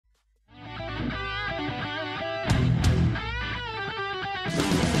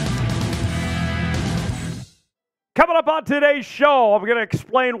Coming up on today's show, I'm going to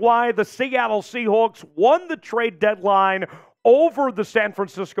explain why the Seattle Seahawks won the trade deadline over the San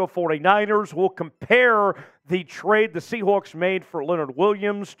Francisco 49ers. We'll compare the trade the Seahawks made for Leonard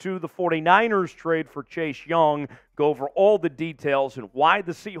Williams to the 49ers trade for Chase Young. Go over all the details and why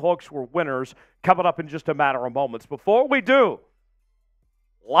the Seahawks were winners coming up in just a matter of moments. Before we do,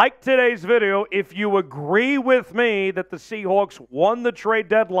 like today's video if you agree with me that the Seahawks won the trade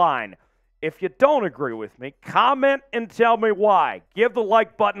deadline. If you don't agree with me, comment and tell me why. Give the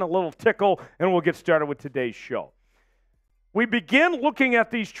like button a little tickle, and we'll get started with today's show. We begin looking at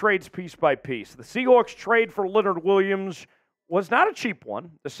these trades piece by piece. The Seahawks trade for Leonard Williams was not a cheap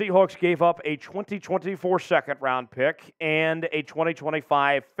one. The Seahawks gave up a 2024 second-round pick and a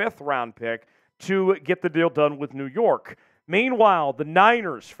 2025 fifth-round pick to get the deal done with New York. Meanwhile, the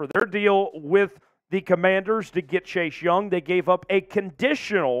Niners, for their deal with the Commanders to get Chase Young, they gave up a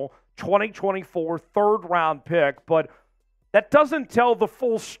conditional 2024 third-round pick, but that doesn't tell the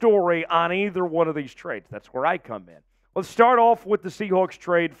full story on either one of these trades. That's where I come in. Let's start off with the Seahawks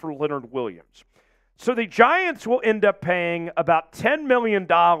trade for Leonard Williams. So the Giants will end up paying about $10 million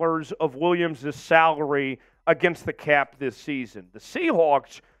of Williams' salary against the cap this season. The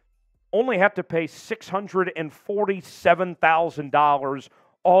Seahawks only have to pay $647,000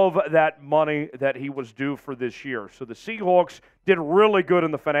 of that money that he was due for this year. So the Seahawks did really good in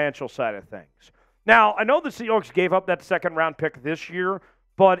the financial side of things. Now, I know the Seahawks gave up that second-round pick this year,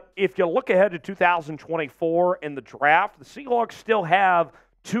 but if you look ahead to 2024 in the draft, the Seahawks still have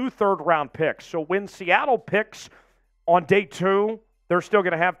 2 third-round picks. So when Seattle picks on day 2, they're still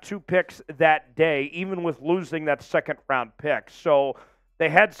going to have 2 picks that day, even with losing that second-round pick. So they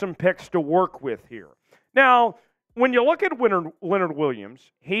had some picks to work with here. Now, when you look at Leonard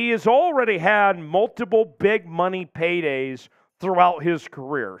Williams, he has already had multiple big money paydays throughout his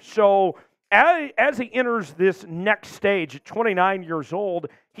career. So as he enters this next stage at 29 years old,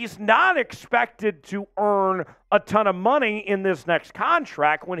 he's not expected to earn a ton of money in this next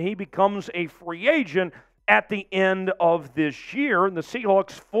contract when he becomes a free agent at the end of this year. And the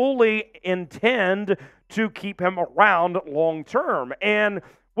Seahawks fully intend to keep him around long term. And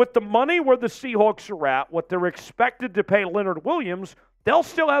with the money where the Seahawks are at, what they're expected to pay Leonard Williams, they'll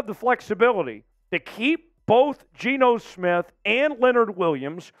still have the flexibility to keep both Geno Smith and Leonard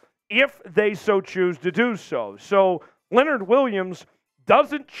Williams if they so choose to do so. So Leonard Williams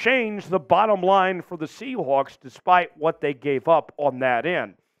doesn't change the bottom line for the Seahawks despite what they gave up on that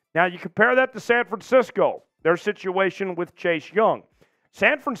end. Now you compare that to San Francisco, their situation with Chase Young.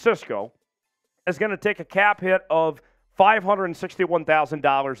 San Francisco is going to take a cap hit of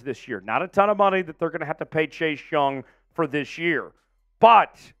 $561,000 this year. Not a ton of money that they're going to have to pay Chase Young for this year.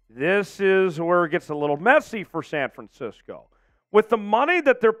 But this is where it gets a little messy for San Francisco. With the money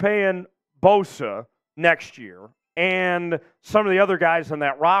that they're paying Bosa next year and some of the other guys on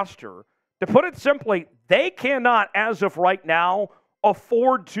that roster, to put it simply, they cannot, as of right now,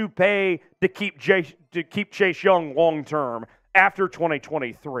 afford to pay to keep Chase Young long-term after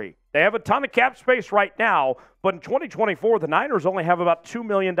 2023. They have a ton of cap space right now, but in 2024, the Niners only have about $2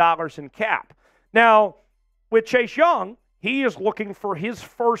 million in cap. Now, with Chase Young, he is looking for his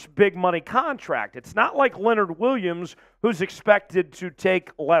first big money contract. It's not like Leonard Williams, who's expected to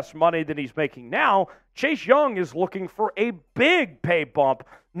take less money than he's making now. Chase Young is looking for a big pay bump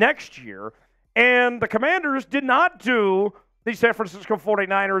next year, and the Commanders did not do the San Francisco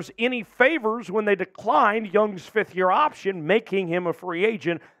 49ers any favors when they declined Young's fifth-year option, making him a free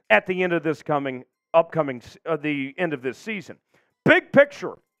agent at the end of this the end of this season. Big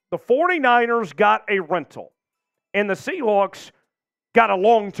picture, the 49ers got a rental, and the Seahawks got a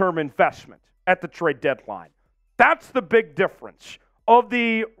long-term investment at the trade deadline. That's the big difference. Of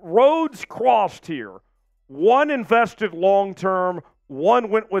the roads crossed here, one invested long-term, one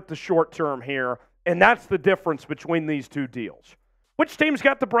went with the short-term here, and that's the difference between these two deals. Which team's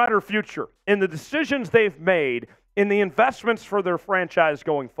got the brighter future in the decisions they've made in the investments for their franchise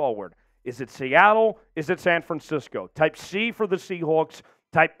going forward? Is it Seattle? Is it San Francisco? Type C for the Seahawks,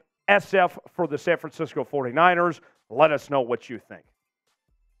 type SF for the San Francisco 49ers. Let us know what you think.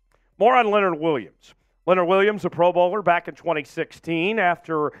 More on Leonard Williams. Leonard Williams, a Pro Bowler back in 2016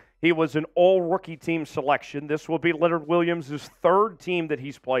 after he was an all-rookie team selection. This will be Leonard Williams' third team that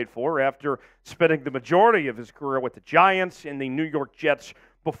he's played for after spending the majority of his career with the Giants and the New York Jets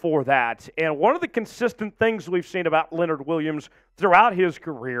before that. And one of the consistent things we've seen about Leonard Williams throughout his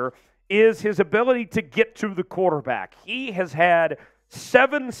career is his ability to get to the quarterback. He has had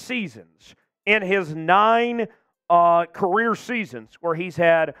 7 seasons in his 9 career seasons where he's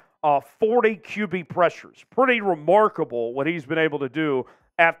had 40 QB pressures. Pretty remarkable what he's been able to do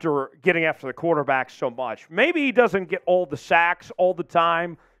after getting after the quarterback so much. Maybe he doesn't get all the sacks all the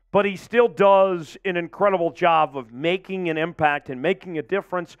time, but he still does an incredible job of making an impact and making a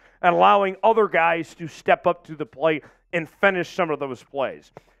difference and allowing other guys to step up to the plate and finish some of those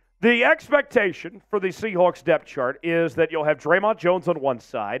plays. The expectation for the Seahawks depth chart is that you'll have Draymond Jones on one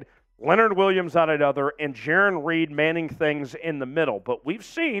side, Leonard Williams on another, and Jarran Reed manning things in the middle. But we've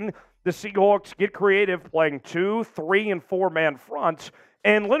seen the Seahawks get creative playing 2, 3, and 4-man fronts.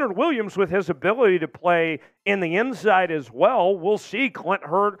 And Leonard Williams, with his ability to play in the inside as well, we'll see Clint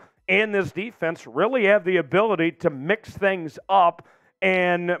Hurt and this defense really have the ability to mix things up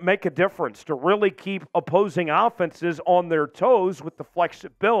and make a difference, to really keep opposing offenses on their toes with the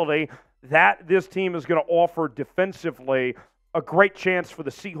flexibility that this team is going to offer defensively. A great chance for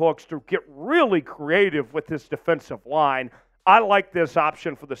the Seahawks to get really creative with this defensive line. I like this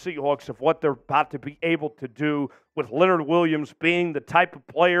option for the Seahawks of what they're about to be able to do with Leonard Williams being the type of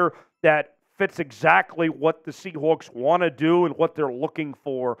player that fits exactly what the Seahawks want to do and what they're looking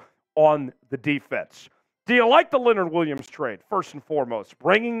for on the defense. Do you like the Leonard Williams trade, first and foremost?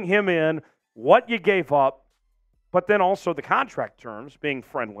 Bringing him in, what you gave up, but then also the contract terms being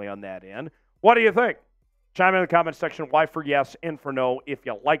friendly on that end. What do you think? Chime in the comment section, why for yes and for no, if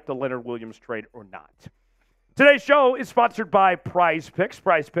you like the Leonard Williams trade or not. Today's show is sponsored by Prize Picks.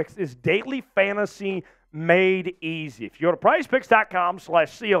 Prize Picks is daily fantasy made easy. If you go to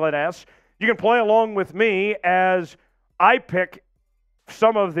prizepicks.com/CLNS, you can play along with me as I pick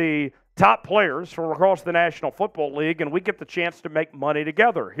some of the top players from across the National Football League, and we get the chance to make money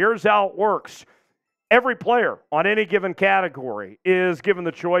together. Here's how it works. Every player on any given category is given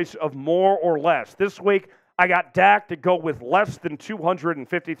the choice of more or less. This week, I got Dak to go with less than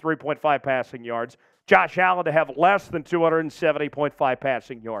 253.5 passing yards. Josh Allen to have less than 270.5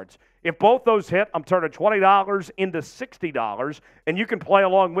 passing yards. If both those hit, I'm turning $20 into $60, and you can play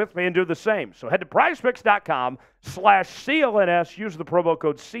along with me and do the same. So head to prizepicks.com/CLNS. Use the promo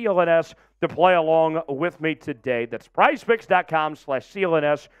code CLNS to play along with me today. That's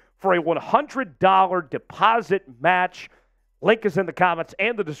prizepicks.com/CLNS for a $100 deposit match. Link is in the comments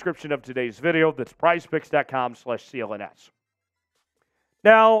and the description of today's video. That's prizepicks.com/CLNS.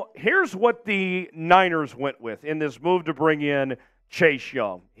 Now, here's what the Niners went with in this move to bring in Chase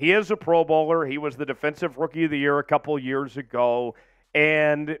Young. He is a Pro Bowler. He was the Defensive Rookie of the Year a couple years ago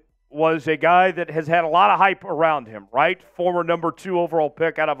and was a guy that has had a lot of hype around him, right? Former number 2 overall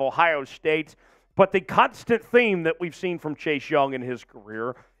pick out of Ohio State. But the constant theme that we've seen from Chase Young in his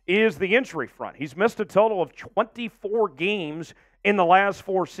career is the injury front. He's missed a total of 24 games in the last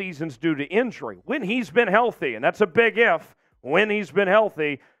 4 seasons due to injury. When he's been healthy, and that's a big if, when he's been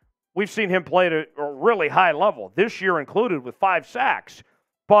healthy, we've seen him play at a really high level, this year included with 5 sacks.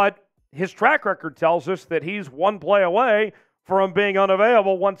 But his track record tells us that he's one play away from being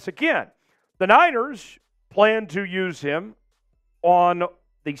unavailable once again. The Niners plan to use him on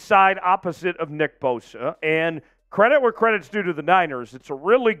the side opposite of Nick Bosa. And credit where credit's due to the Niners, it's a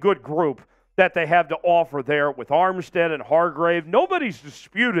really good group that they have to offer there with Armstead and Hargrave. Nobody's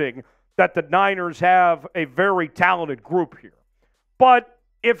disputing that the Niners have a very talented group here. But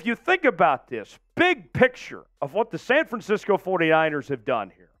if you think about this big picture of what the San Francisco 49ers have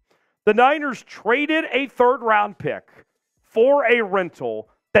done here, the Niners traded a third-round pick for a rental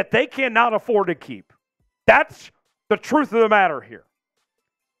that they cannot afford to keep. That's the truth of the matter here.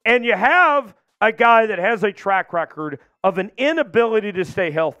 And you have a guy that has a track record of an inability to stay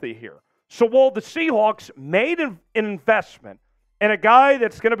healthy here. So while the Seahawks made an investment in a guy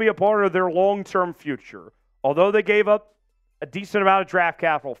that's going to be a part of their long-term future, although they gave up a decent amount of draft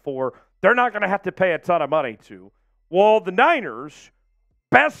capital for, they're not going to have to pay a ton of money to. Well, the Niners,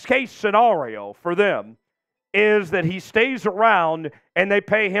 best case scenario for them is that he stays around and they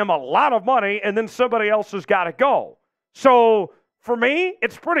pay him a lot of money and then somebody else has got to go. So for me,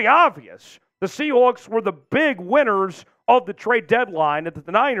 it's pretty obvious. The Seahawks were the big winners of the trade deadline and that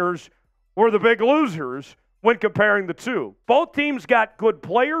the Niners were the big losers when comparing the two. Both teams got good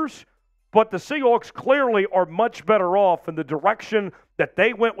players, but the Seahawks clearly are much better off in the direction that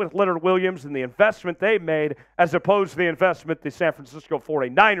they went with Leonard Williams and the investment they made as opposed to the investment the San Francisco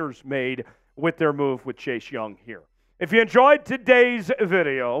 49ers made with their move with Chase Young here. If you enjoyed today's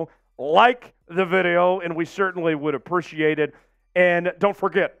video, like the video, and we certainly would appreciate it. And don't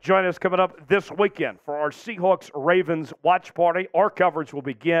forget, join us coming up this weekend for our Seahawks-Ravens watch party. Our coverage will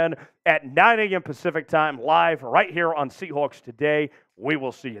begin at 9 a.m. Pacific time live right here on Seahawks Today. We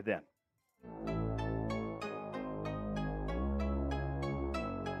will see you then.